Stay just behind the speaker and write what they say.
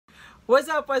What's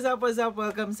up? What's up? What's up?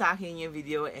 Welcome sa akin yung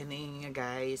video. And nga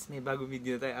guys, may bagong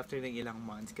video tayo after ng ilang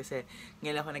months. Kasi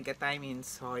ngayon ako nagka-time in.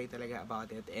 Sorry talaga about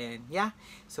it. And yeah,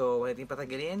 so wala tayong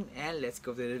patagalin. And let's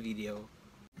go to the video.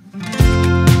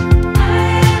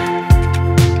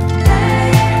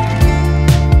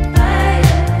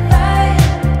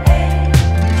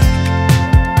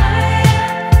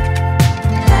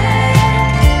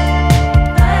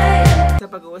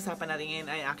 Pag-uusapan natin ngayon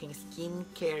ay aking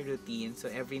skincare routine. So,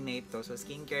 every night to. So,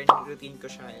 skincare routine ko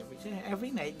siya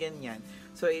every night, ganyan.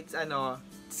 So, it's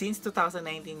since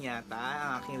 2019 yata,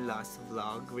 ang aking last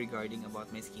vlog regarding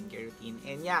about my skincare routine.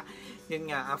 And yeah,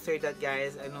 yun nga, after that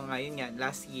guys, yun nga,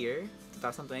 last year,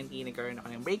 2020, nagkaroon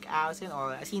ako ng breakouts and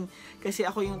all. As in, kasi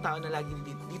ako yung tao na lagi,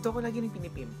 dito ako lagi ng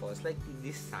pinipimples. Like,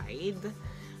 this side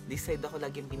ako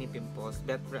lagi pinipimples.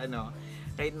 But, right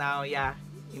now, yeah,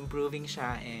 improving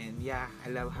siya, and yeah,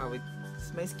 I love how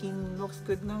my skin looks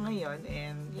good na ngayon,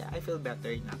 and yeah, I feel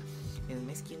better na, and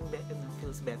my skin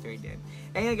feels better then.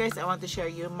 And yeah, guys, I want to share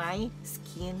you my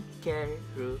skincare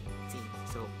routine.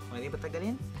 So, hindi pa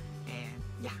tagalin, and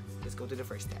yeah, let's go to the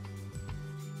first step.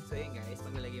 So yun guys,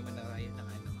 maglalagay mo na tayo ng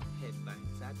headband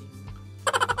sa ating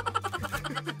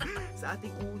sa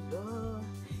ating ulo.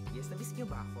 Yes, na-miss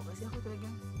nyo ba ako? Kasi ako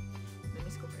talagang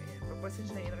na-miss ko pa yan.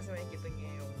 Papasensya na yun kasi makikita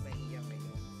nyo yung naiiyak ngayon.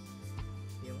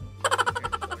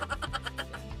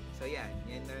 So yan,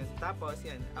 tapos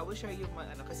yan, I will share you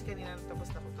kasi kanina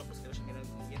tapos ko na siya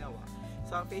ginawa.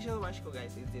 So ang facial wash ko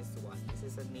guys is this one.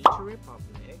 This is a Nature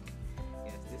Republic.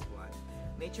 Yes, this one.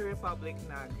 Nature Republic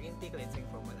na green tea cleansing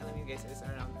formula. Alam niyo guys, it's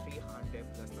around 300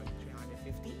 plus like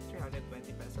 350,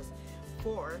 320 pesos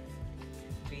for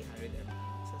 300 ml.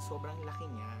 So sobrang laki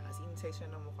niya. As in size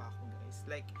siya ng mukha ko guys.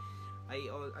 Like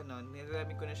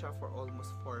nilalamig ko na siya for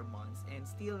almost 4 months and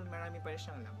still marami pa rin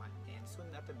siyang laman, and soon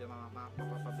na ito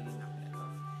mapapabili na ako ito.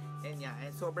 And yeah,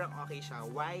 and sobrang okay siya.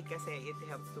 Why? Kasi it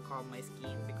helps to calm my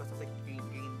skin because of the green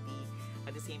tea.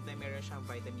 At the same time, meron siyang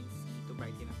vitamin C to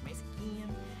brighten up my skin.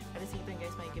 At the same time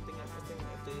guys, makikita nga kasi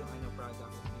ito yung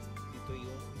product, dito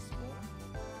yung mismo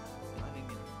yung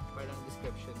parang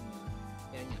description niya.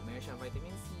 Yan yan, meron siyang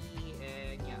vitamin C,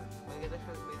 and yeah, maganda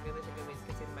siya gawin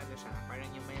kasi siya, parang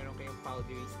yung mayroon kayong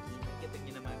powdery skin, nakikita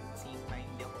nyo naman at the same time,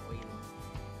 hindi ako oily.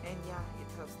 And yeah,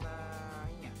 it helps na,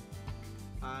 yeah,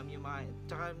 yung mga,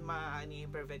 tsaka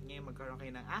prevent nyo yung magkaroon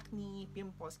kayo ng acne,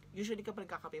 pimples. Usually kapag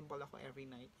kakapimple ako every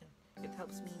night, it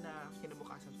helps me na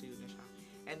kinabukasan tuyo na siya.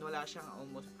 And wala siyang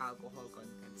almost alcohol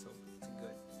content, so it's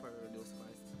good for those who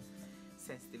have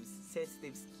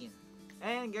sensitive skin.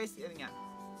 And guys, yun nga.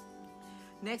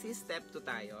 Next is step 2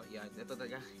 tayo. Yan, ito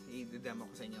talaga i-demo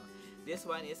ko sa inyo. This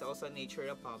one is also Nature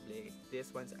Republic.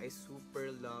 This one's, I super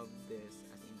love this.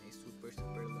 As in, I super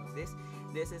love this.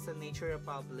 This is a Nature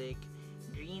Republic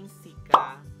Green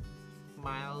Cica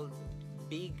Mild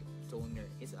Big Toner.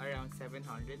 It's around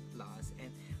 700 plus.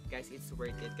 And guys, it's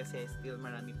worth it kasi still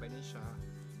marami pa rin siya.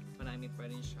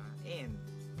 And,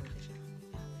 malaki siya.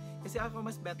 Kasi ako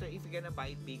mas better if you're gonna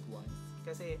buy big ones.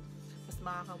 Kasi, mas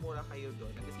makakamura kayo doon.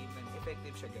 At the same time,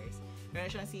 effective siya guys. Meron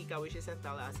siyang Cica, which is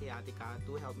Centella Asiatica,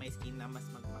 to help my skin na mas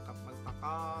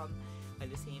magpa-calm. At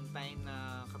the same time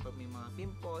na kapag may mga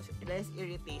pimples, less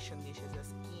irritation din siya sa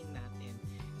skin natin.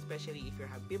 Especially if you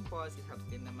have pimples, it helps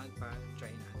din na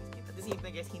magpa-dry na ang skin. At the same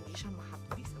time guys, hindi siya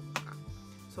mahapdi sa mukha.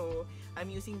 So, I'm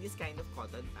using this kind of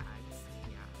cotton pads.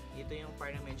 Yeah. Ito yung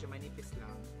parang medyo manipis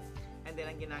lang. And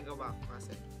then, ang ginagawa ko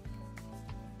kasi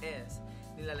is,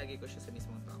 nilalagay ko siya sa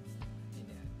mismong top.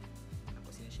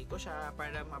 Shake ko siya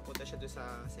para mapunta siya doon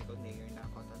sa second layer na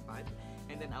cotton pad,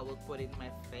 and then I will put it in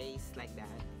my face like that.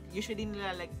 Usually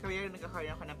kaya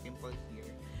nagkakaroon ako ng pimple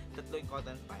here, 3 yung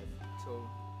cotton pad. So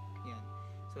yan,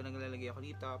 so naglalagay ako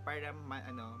dito para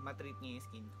matreat niya yung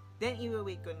skin. Then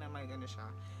i-wait ko na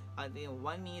siya 1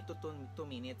 minute to 2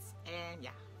 minutes, and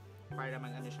yeah, para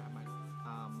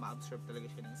ma-absorb talaga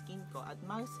siya ng skin ko at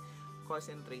mas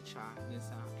concentrate siya dun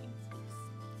sa aking face.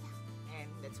 And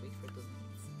let's wait for 2 minutes.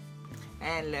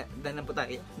 And done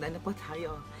na po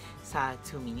tayo sa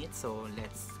 2 minutes. So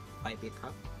let's wipe it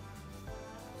up.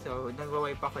 So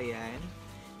nagwa-wipe ako yan.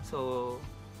 So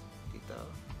dito.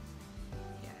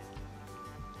 Yan.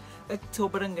 At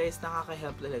sobrang guys,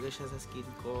 nakaka-help talaga siya sa skin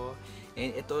ko.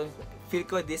 And ito, feel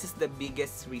ko this is the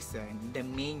biggest reason, the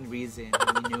main reason,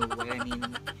 you know what I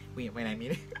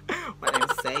mean? What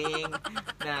I'm saying,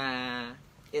 na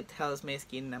it helps my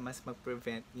skin na mas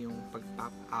mag-prevent yung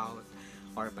pag-pop out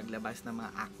or paglabas ng mga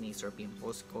acne or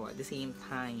pimples ko. At the same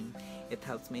time, it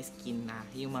helps my skin na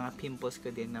yung mga pimples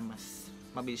ko din na mas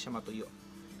mabilis siya matuyo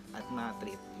at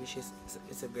ma-treat, which is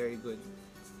it's a very good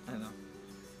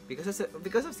because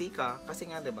of Cica,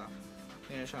 kasi nga 'di ba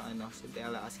Meron siyang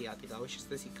Centella asiatica, which is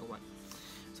the Cica one.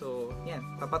 So, yan.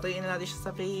 Papatuyin na natin siya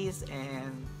sa face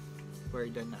and we're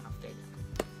done na after that.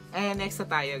 And next na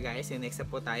tayo guys. Next na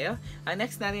po tayo.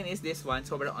 Next natin is this one.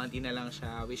 Sobrang onti na lang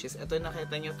siya. Which is, ito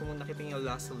nakita nyo yung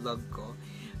last vlog ko.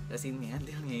 Kasi ngayon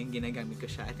ginagamit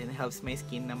ko siya. At it helps my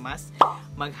skin na mas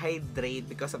mag-hydrate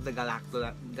because of the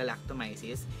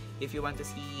galactomyces. If you want to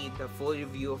see the full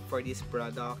review for this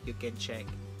product, you can check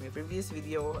my previous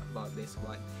video about this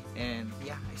one. And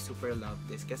yeah, I super love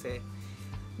this. Kasi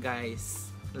guys,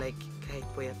 like kahit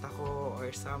puyat ako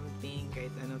or something,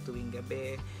 kahit tuwing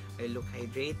gabi, I look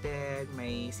hydrated,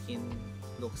 my skin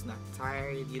looks not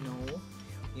tired, you know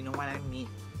what I mean.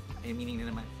 Meaning na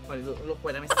naman, look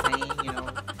what I'm saying,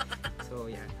 So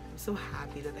yeah, I'm so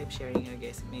happy that I'm sharing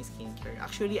guys my skincare.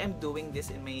 Actually, I'm doing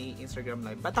this in my Instagram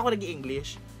live. Ba't ako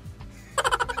nag-i-English?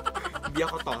 Hindi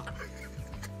ako to.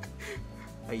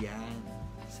 Ayan.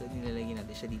 So nilalagyan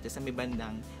natin siya dito sa may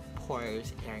bandang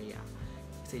pores area.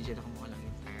 Kasi dyan ako mukha lang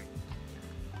yung tired.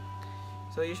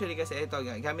 So usually kasi ito,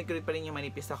 gamit ko rin pa rin yung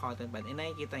manipis na cotton pad. And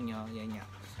nakikita nyo, yan nga.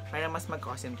 Para mas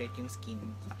mag-concentrate yung skin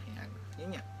sa akin.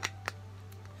 Yan nga.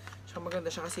 So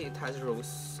maganda siya kasi it has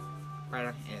rose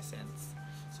parang essence.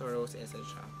 So rose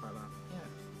essence siya. Parang, yeah,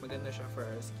 maganda siya for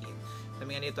our skin.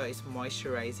 Sabi nga nito is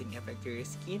moisturizing effect to your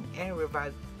skin and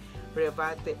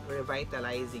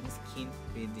revitalizing skin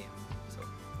rhythm. So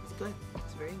it's good.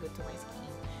 It's very good to my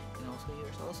skin. And also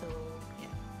yours also.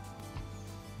 Yeah.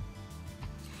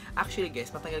 Actually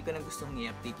guys, matagal ko na gustong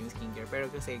i-update yung skincare. Pero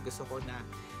kasi gusto ko na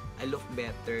I look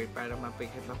better para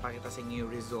mapakita sa inyo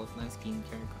yung result ng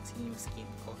skincare ko, sa yung skin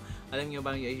ko. Alam nyo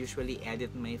ba, I usually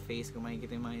edit my face kung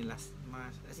makikita yung mga last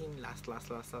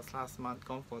month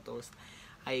kong photos.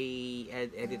 I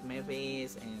edit my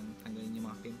face and tanggalin yung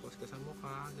mga pimples ko sa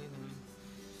mukha, ganun.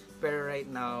 Pero right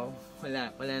now, wala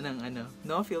nang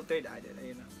no filtered added,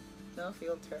 ayun na. No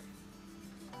filter.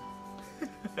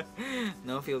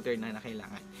 No filter na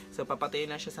kailangan. So, papatuyin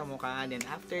lang siya sa mukha. Then,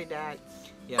 after that,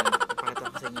 yan, papakita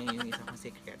ko sa inyo yung isa kong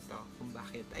sekreto kung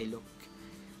bakit I look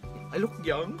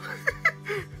young.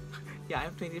 Yeah,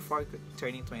 I'm 24,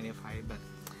 turning 25, but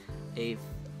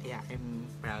I'm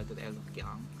proud that I look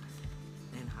young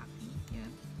and happy.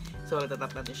 Yan. So,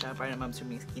 tatap natin siya para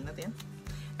ma-absorb yung skin natin.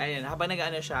 Ayun, habang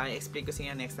nag-ano siya, i-explain ko sa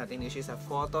inyo next natin, which is a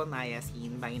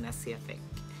photonaiacin by Pacific.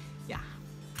 Yeah.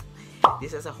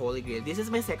 This is a holy grail. This is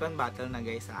my second bottle na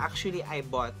guys. Actually, I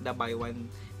bought the buy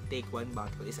one take one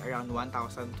bottle. It's around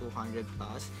 1,200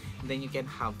 plus. And then you can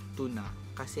have 2 na.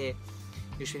 Kasi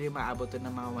usually maabot to ng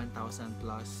mga 1,000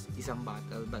 plus isang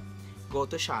bottle. But go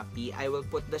to Shopee. I will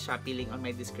put the Shopee link on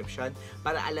my description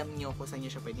para alam nyo kung saan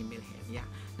nyo siya pwede bilhin. Yeah.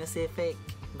 Pacific.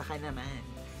 Baka naman.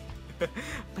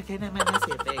 Baka naman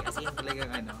Pacific. As in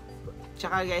talagang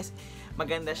Tsaka guys,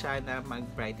 maganda siya na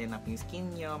mag-brighten up yung skin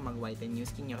nyo, mag-whiten yung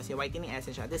skin nyo. Kasi whitening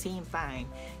essence siya. At the same time,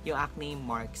 yung acne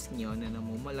marks nyo na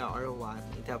namumula or what,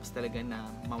 it helps talaga na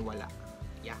mawala.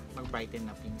 Yeah, mag-brighten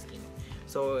up yung skin.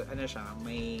 So, siya,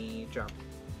 may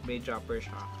dropper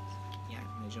siya. Yan,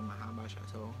 medyo mahaba siya.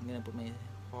 So, I'm gonna put my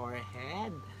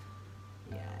forehead.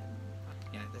 Yan.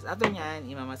 Yan. Tapos after nyan,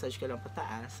 imamassage ko lang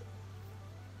pataas.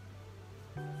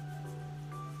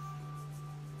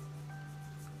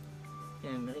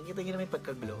 Yan, nakikita nyo na may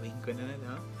pagka-glowing ko na,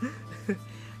 no?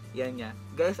 Yan nga.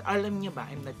 Guys, alam nyo ba,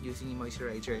 I'm not using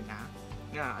moisturizer na.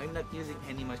 Yeah, I'm not using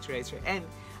any moisturizer. And,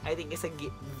 I think it's a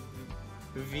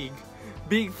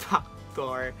big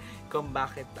factor kung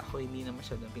bakit ako hindi na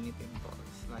masyadong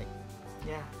pinipimples. Like,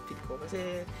 yeah, fit ko.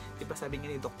 Kasi, di ba sabi nga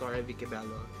ni Dr. Vicky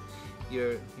Bello,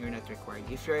 you're not required.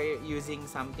 If you're using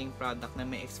something product na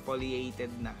may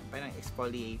exfoliated na, parang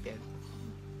exfoliated,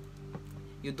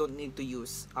 you don't need to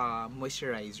use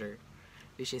moisturizer,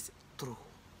 which is true.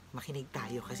 Makinig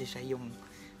tayo kasi siya yung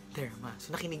Derma. So,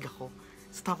 nakinig ako.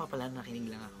 So, tama pala, nakinig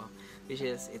lang ako. Which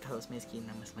is, it helps my skin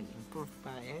na mas mag-improve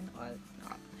pa and all.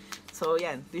 So,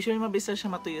 yan. Usually, mabilis siya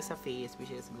matuyo sa face,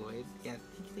 which is good. Yan.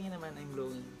 Kita nyo naman, I'm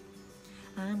glowing.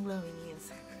 I'm glowing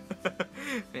inside.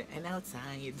 And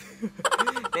outside.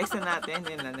 Next na natin,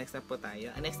 yun lang, next na po tayo.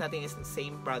 Next natin is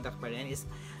same product pa rin, is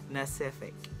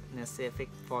Pacific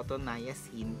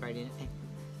photonaiacin pa rin.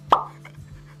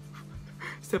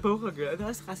 Sabaw ka girl.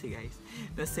 Ano kasi guys?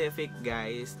 Pacific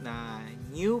guys na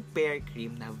new pair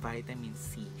cream na vitamin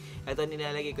C. Ito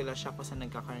nilalagay ko lang siya kung saan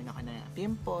nagkakaroon ako na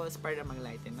pimples para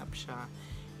mag-lighten up siya.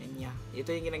 And yeah,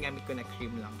 ito yung ginagamit ko na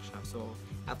cream lang siya. So,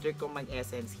 after ko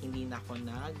mag-essence, hindi na ako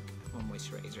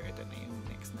nag-moisturizer. Ito na yung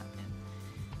next natin.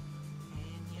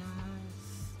 And yes.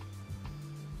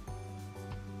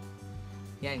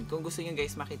 Yan, kung gusto nyo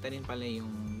guys, makita rin pala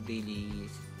yung daily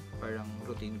parang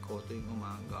routine ko tuwing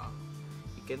umaga.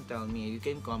 You can tell me, you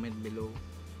can comment below.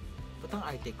 Ba't ang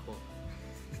arte ko?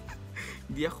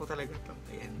 Hindi ako talaga to.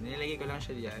 Ayan, nilagay ko lang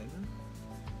siya diyan.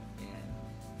 Ayan.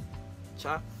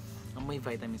 Tsaka, may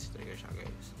vitamin C talaga siya,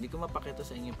 guys. Hindi ko mapakita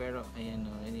sa inyo, pero ayan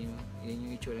o, yan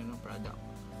yung itsura ng product.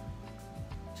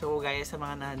 So, guys, sa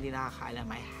mga na hindi nakakaalam,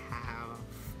 I have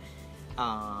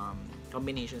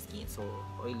combination skin. So,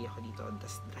 oily ako dito,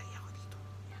 tas dry ako dito.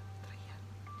 Yan, dry yan.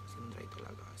 Kasi dry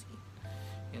talaga.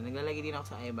 Yan, naglalagay din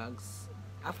ako sa eye bags.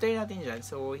 After natin dyan,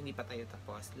 so, hindi pa tayo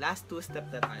tapos. Last 2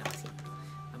 steps na tayo kasi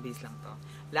mabilis lang to.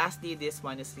 Lastly, this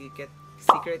one is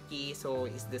secret key. So,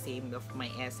 it's the same of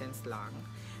my essence lang.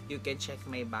 You can check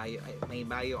my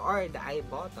bio or the I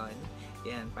button.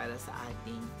 Yan, para sa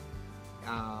ating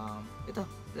ito,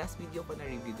 last video ko na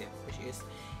review din, which is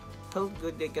felt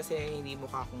good din kasi hindi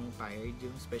mukha akong tired,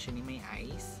 yung especially my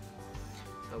eyes.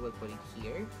 So, we'll put it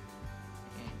here.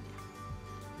 And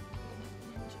lagyan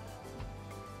natin yan dyan.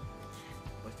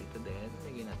 Tapos dito din,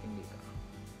 lagyan natin dito.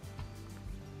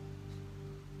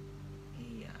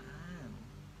 Ayan.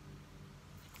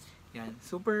 Yan.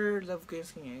 Super love ko yung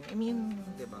skin ngayon. I mean,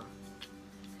 diba?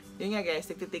 Yun nga guys,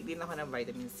 take din ako ng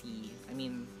vitamin C. I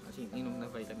mean, inom na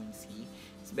vitamin C.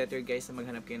 It's better guys na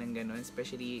maghanap kayo ng ganun.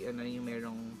 Especially, ano yung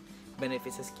merong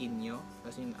benefits sa skin nyo.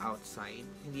 Kasi yung outside.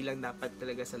 Hindi lang dapat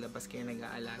talaga sa labas kayo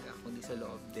nag-aalaga, kundi sa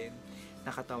loob din na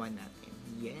katawan natin.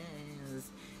 Yes!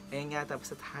 Ayun nga,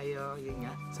 tapos na tayo. Yun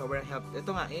nga. Sobrang help.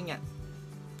 Ito nga, yun nga.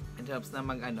 It helps na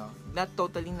not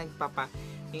totally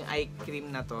yung eye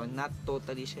cream na to, not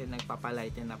totally siya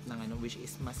nagpapalighten up ng which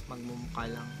is mas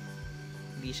magmumukha lang.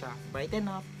 Hindi siya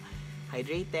brighten up,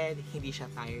 hydrated, hindi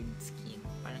siya tired skin.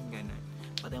 Parang ganun.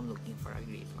 But I'm looking for a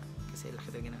great one. Kasi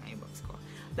laki talaga ng eye box ko.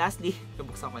 Lastly,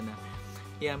 nabuksan ko na.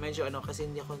 Yeah, medyo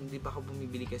kasi hindi pa ako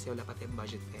bumibili kasi wala pa tayong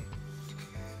budget eh.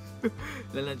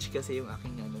 Lalange kasi yung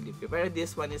aking lip. Pero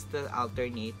this one is the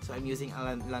alternate. So I'm using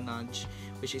a Lalange,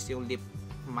 which is yung lip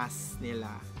mask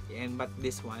nila. But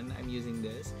this one, I'm using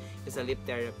this. It's a lip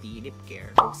therapy, lip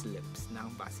care, rose lips ng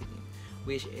Vaseline,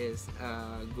 which is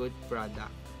a good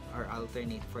product or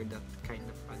alternate for that kind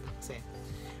of product. Kasi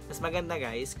mas maganda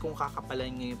guys kung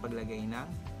kakapalan nyo yung paglagay ng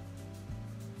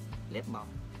lip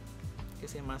balm.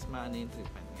 Kasi mas maano yung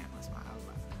treatment niya, mas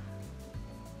mahaba.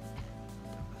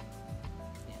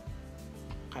 Yan.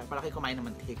 Kaya palaki kumain ng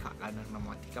mantika,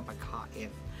 mantika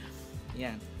pagkain.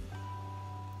 Yan.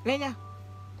 Ganyan.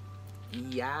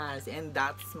 Yes, and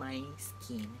that's my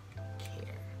skin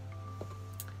care.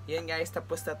 Yun guys,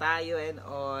 tapos na tayo and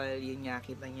all. Yun nga,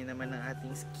 kita nyo naman ang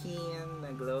ating skin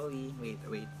na glowy. Wait.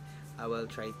 I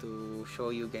will try to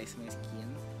show you guys my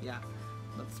skin. Yeah,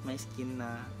 that's my skin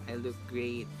na I look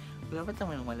great. Wala pa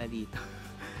naman wala dito.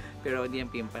 Pero hindi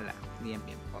yung pimple lah. Hindi yung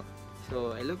pimple.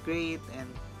 So, I look great and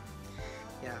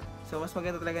yeah. So, mas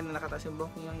maganda talaga na nakataas yung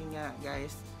buhok nyo. Yun nga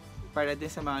guys. Para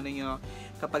din sa mga nyo,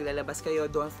 kapag lalabas kayo,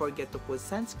 don't forget to put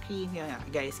sunscreen. Yun nga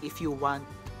guys, if you want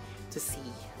to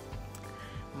see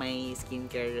my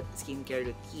skincare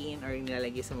routine or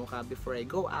nilalagay sa mukha before I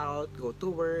go out, go to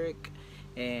work,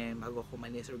 and bago ako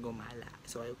malis or gumala.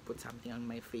 So, I put something on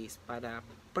my face para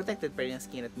protected pa rin yung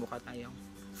skin at mukha tayong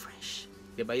fresh.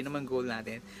 Diba? Yun naman goal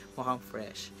natin. Mukhang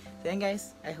fresh. So, yan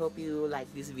guys. I hope you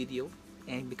like this video.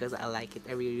 And because I like it,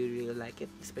 I really like it.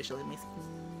 Especially my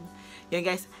skin. Yan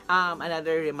guys,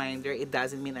 another reminder, it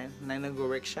doesn't mean na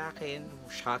nag-work sa akin.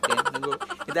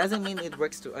 It doesn't mean it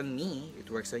works on me,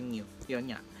 it works on you.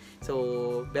 Yun nga.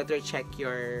 So, better check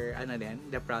your,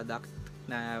 the product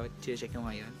na check nyo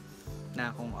ngayon.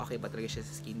 Na kung okay ba talaga siya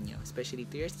sa skin nyo. Especially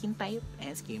to your skin type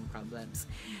and skin problems.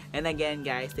 And again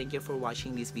guys, thank you for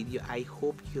watching this video. I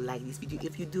hope you like this video.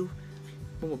 If you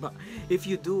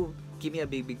do, give me a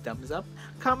big thumbs up.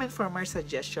 Comment for more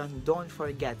suggestion. Don't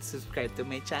forget to subscribe to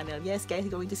my channel. Yes guys,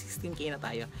 going to 16K na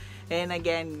tayo. And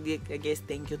again, guys,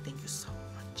 thank you so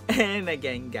much. And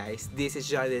again guys, this is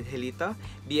Jonald Helito.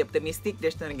 Be optimistic,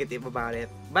 there's no negative about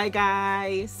it. Bye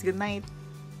guys! Good night!